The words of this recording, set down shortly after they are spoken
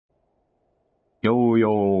Yo,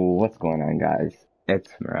 what's going on, guys?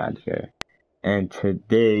 It's Murad here, and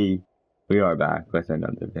today we are back with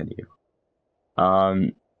another video.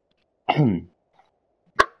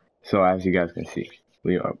 So as you guys can see,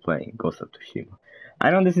 we are playing Ghost of Tsushima.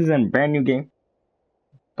 I know this is a brand new game,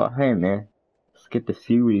 but hey man, let's get the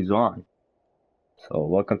series on. So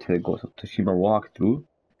welcome to the Ghost of Tsushima walkthrough.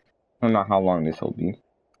 I don't know how long this will be.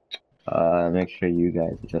 Make sure you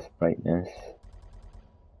guys adjust brightness.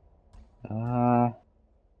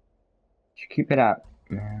 Should keep it at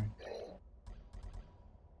max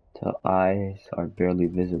till eyes are barely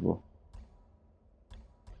visible.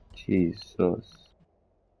 Jesus,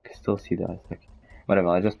 can still see that. Like, whatever.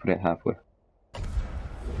 I just put it halfway.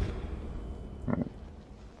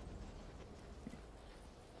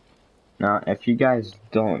 Now, if you guys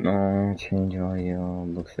don't know, change audio,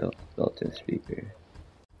 looks built-in speaker.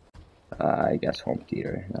 I guess home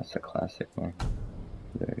theater. That's a classic one.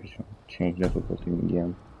 There's change difficulty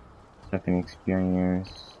medium. Second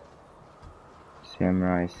experience.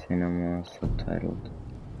 Samurai Cinema subtitled.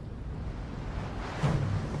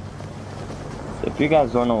 So if you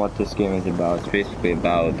guys don't know what this game is about, it's basically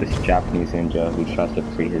about this Japanese ninja who tries to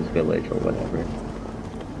free his village or whatever.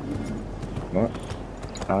 Well,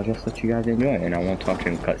 I'll just let you guys enjoy it and I won't talk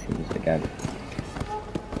in cutscenes again.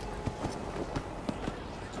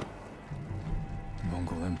 The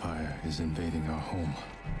Mongol Empire is invading our home.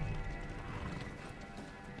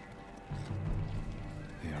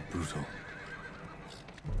 They are brutal,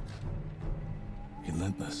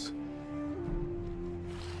 relentless,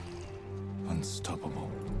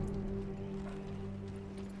 unstoppable.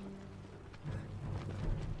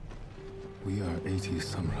 We are 80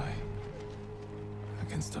 samurai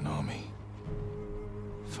against an army,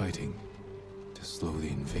 fighting to slow the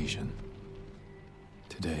invasion.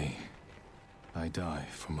 Today, I die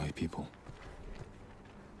for my people.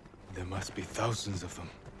 There must be thousands of them.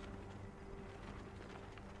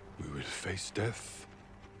 We will face death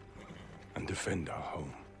and defend our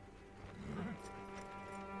home.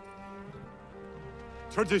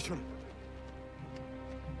 Tradition,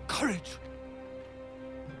 courage,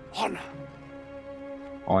 honor.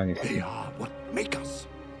 Honesty. They are what make us.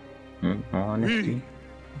 Honesty.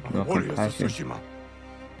 We are warriors of compassion. Tsushima.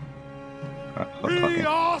 Stop We talking.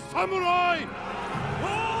 are samurai!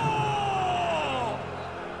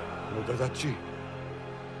 Nodadachi,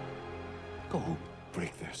 go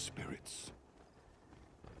break their spirits.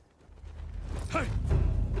 Hey!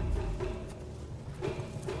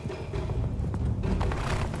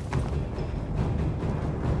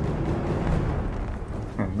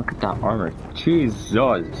 Man, look at that armor.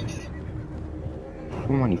 Jesus. So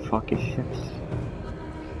many fucking ships.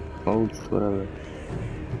 Boats, whatever.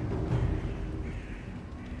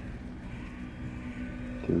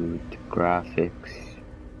 Dude, the graphics.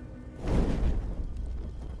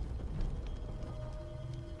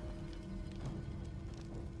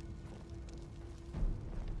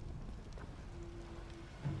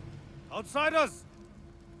 Outsiders!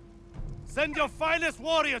 Send your finest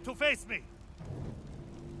warrior to face me!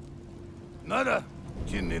 Nada,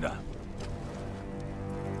 Jinnida.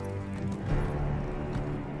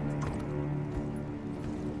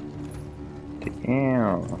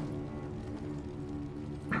 Damn.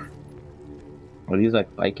 Are these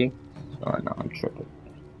like Vikings? Oh no, I'm tripping.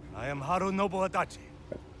 I am Harunobu Adachi,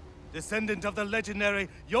 descendant of the legendary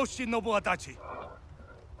Yoshinobu Adachi.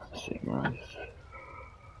 Same rise.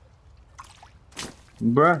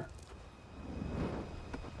 Bruh.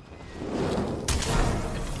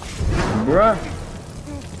 Bruh.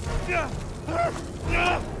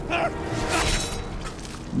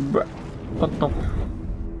 Bruh. What the f-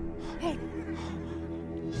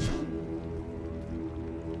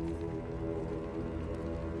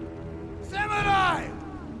 Samurai!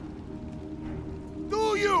 Do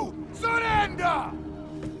you surrender?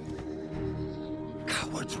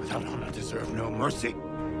 Cowards without honor deserve no mercy.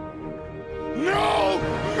 No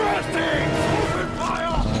mercy! Open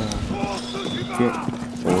fire! Shit.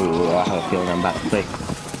 Oh, I have a feeling I'm about to play.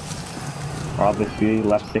 Obviously,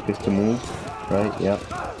 left stick is to move. Right, yep.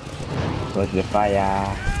 Push the fire.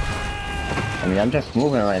 I mean, I'm just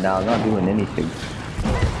moving right now. I'm not doing anything.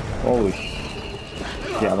 Oh,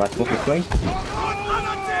 shit. Am I supposed to swing?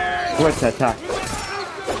 Where's the attack?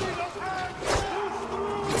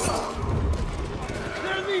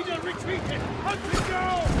 Their leader retreated! Hunt him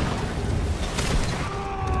down!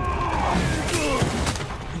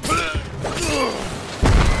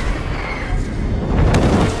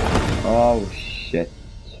 Oh, shit.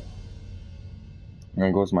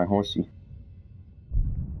 There goes my horsey.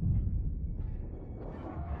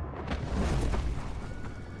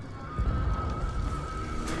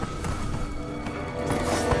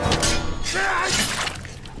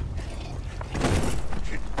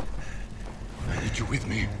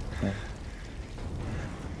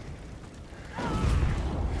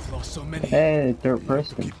 Hey, third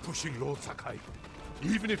person. Keep pushing, Lord Sakai,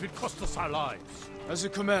 even if it costs us our lives. As you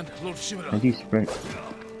command, Lord I Shimura. do sprint.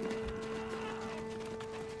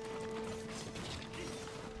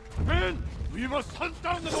 Men, we must hunt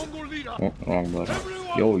down the Mongol leader. Oh, wrong button.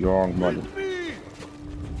 Everyone, Yo, you're wrong button. with me.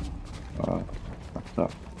 What's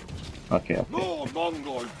up? Okay, okay. No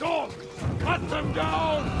Mongol dogs! Cut them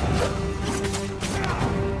down!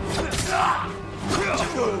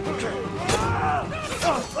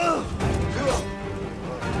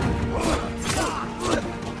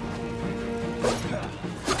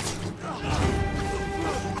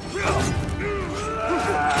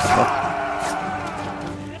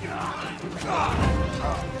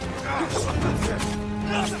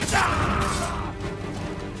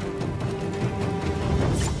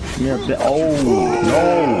 You're a bit. Oh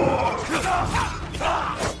no!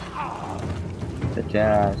 The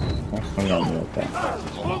jazz. That's not gonna like that.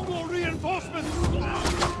 Mongol reinforcements!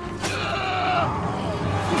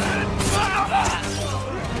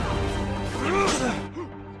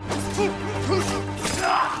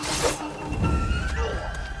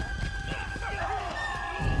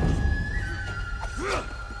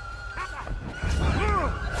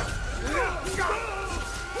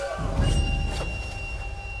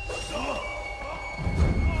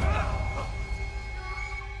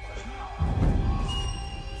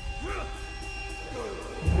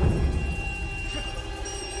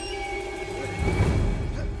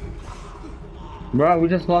 Bro, we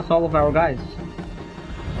just lost all of our guys.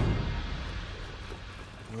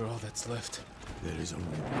 We're all that's left. There is only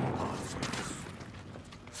one path for us.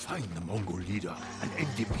 Find the Mongol leader and end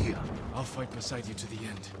him here. I'll fight beside you to the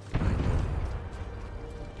end.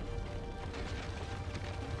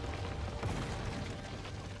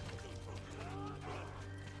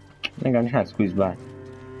 I think I'm trying to squeeze by.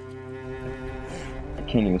 I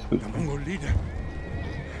can't even squeeze. The Mongol leader.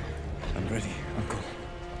 I'm ready, Uncle.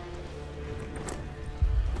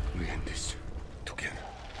 We end this together.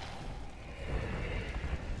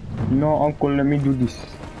 No, uncle, let me do this.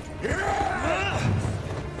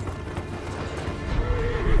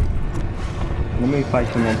 Let me fight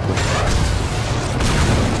some uncle.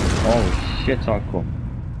 Oh shit, uncle.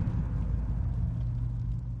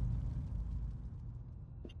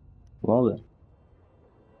 Well then.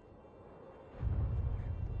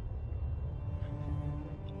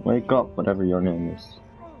 Wake up, whatever your name is.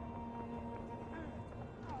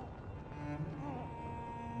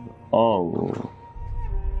 Oh.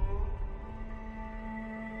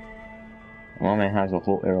 My man has a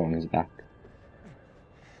whole arrow in his back.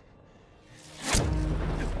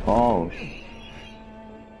 Oh,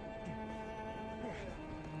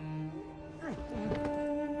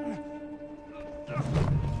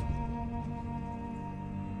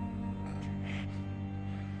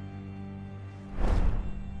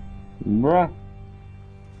 bruh.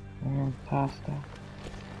 Oh, past that.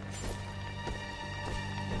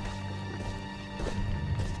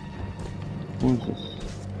 Who's this?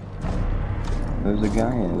 There's a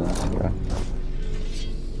guy in there, bruh.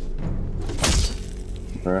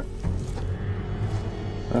 Bruh.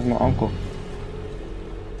 Where's my uncle?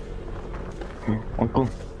 Uncle.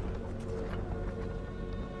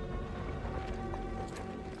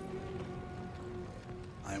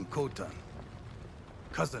 I am Khotan,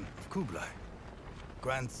 cousin of Kublai,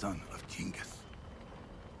 grandson of Genghis.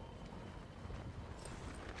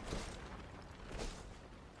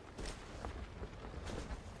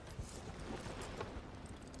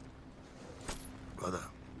 Brother,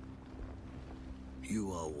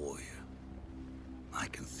 you are a warrior. I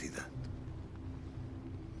can see that.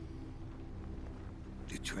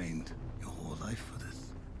 You trained your whole life for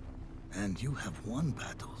this. And you have won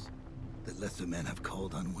battles that lesser men have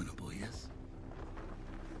called unwinnable, yes?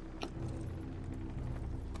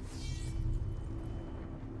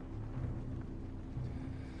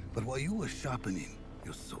 But while you were sharpening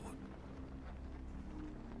your sword,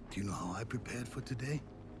 do you know how I prepared for today?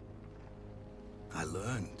 I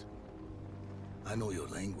learned. I know your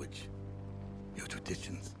language, your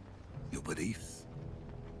traditions, your beliefs,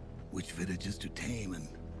 which villages to tame and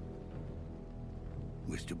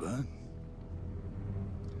which to burn.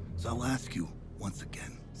 So I'll ask you once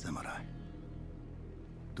again, samurai,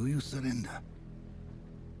 do you surrender?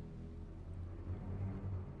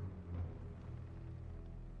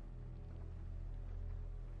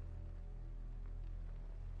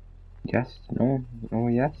 Yes, no, oh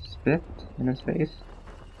yes, spit in his face.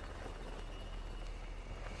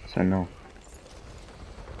 So no.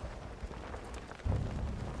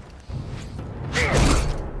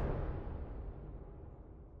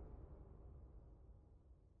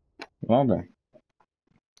 Well then.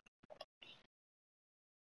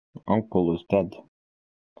 Uncle uncle is dead.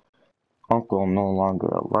 Uncle no longer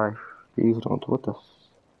alive. He's not with us.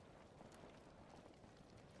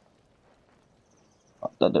 I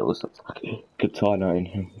thought there was a katana in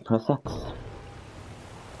him. Press X.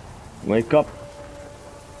 Wake up.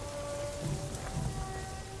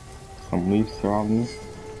 Some leaves surround me.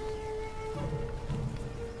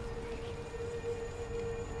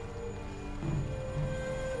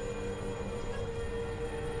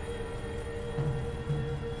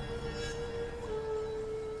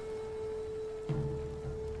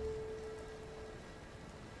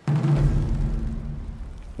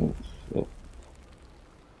 Oh, shit.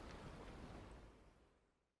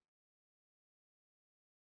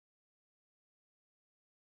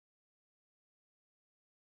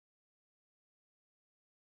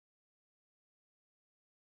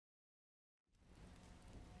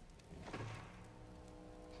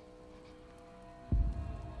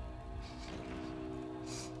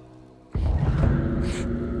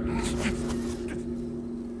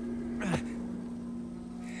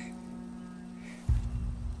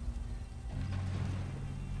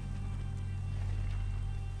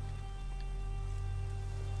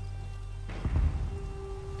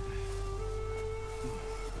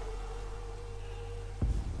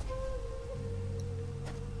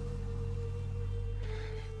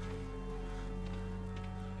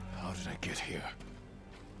 How did I get here?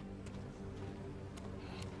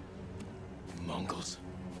 Mongols.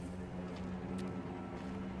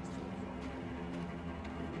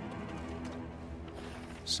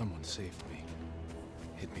 Someone saved me.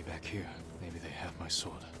 Hid me back here. Maybe they have my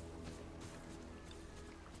sword.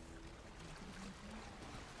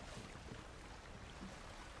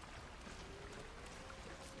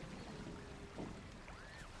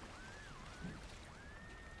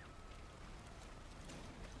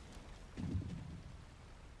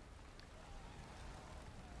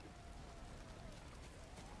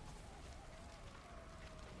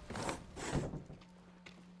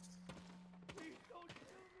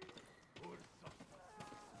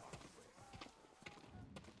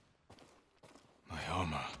 My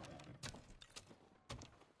armor.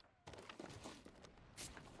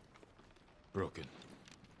 Broken.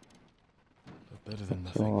 But better than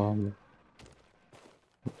nothing.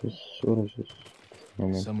 What is this?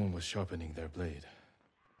 Someone was sharpening their blade.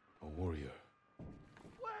 A warrior.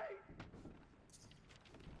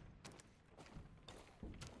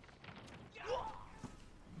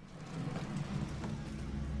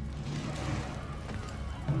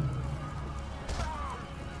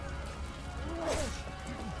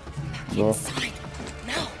 Bro, Inside.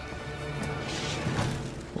 Now.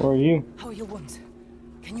 where are you? How are your wounds?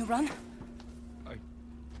 Can you run? I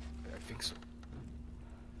think so.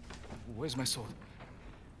 Where's my sword?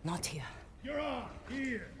 Not here. You're on!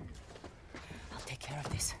 Here! I'll take care of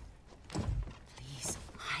this. Please,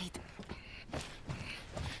 hide.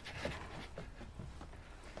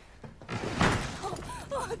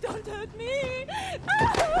 Oh, don't hurt me!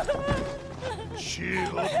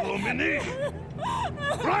 Shield Lumini!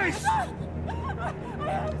 Rice!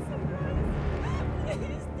 Please take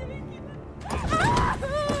it.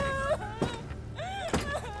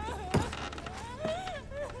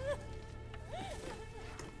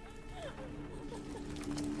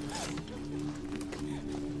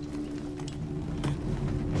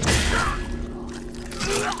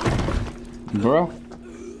 Bro?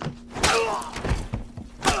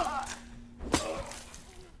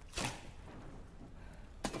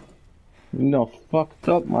 You know, fucked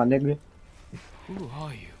up, my nigga. Who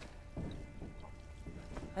are you?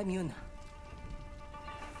 I'm Yuna.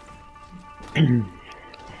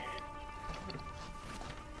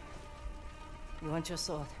 You want your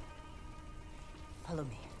sword? Follow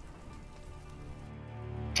me.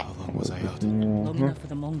 How long was I out? Long enough for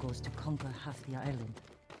the Mongols to conquer half the island.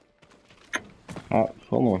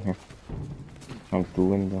 Follow him. Out the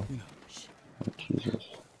window. Shh. Oh, Jesus.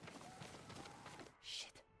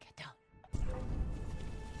 Shit. Get down.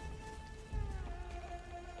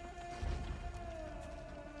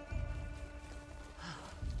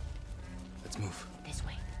 Let's move. This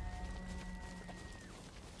way.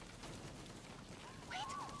 Wait.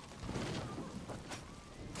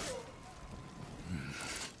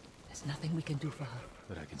 There's nothing we can do for her.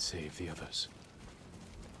 But I can save the others.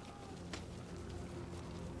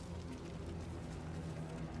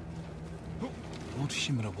 Lord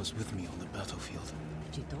Shimura was with me on the battlefield.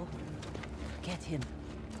 Jito, get him.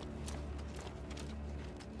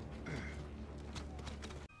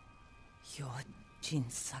 You're Jin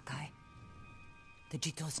Sakai, the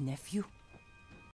Jito's nephew?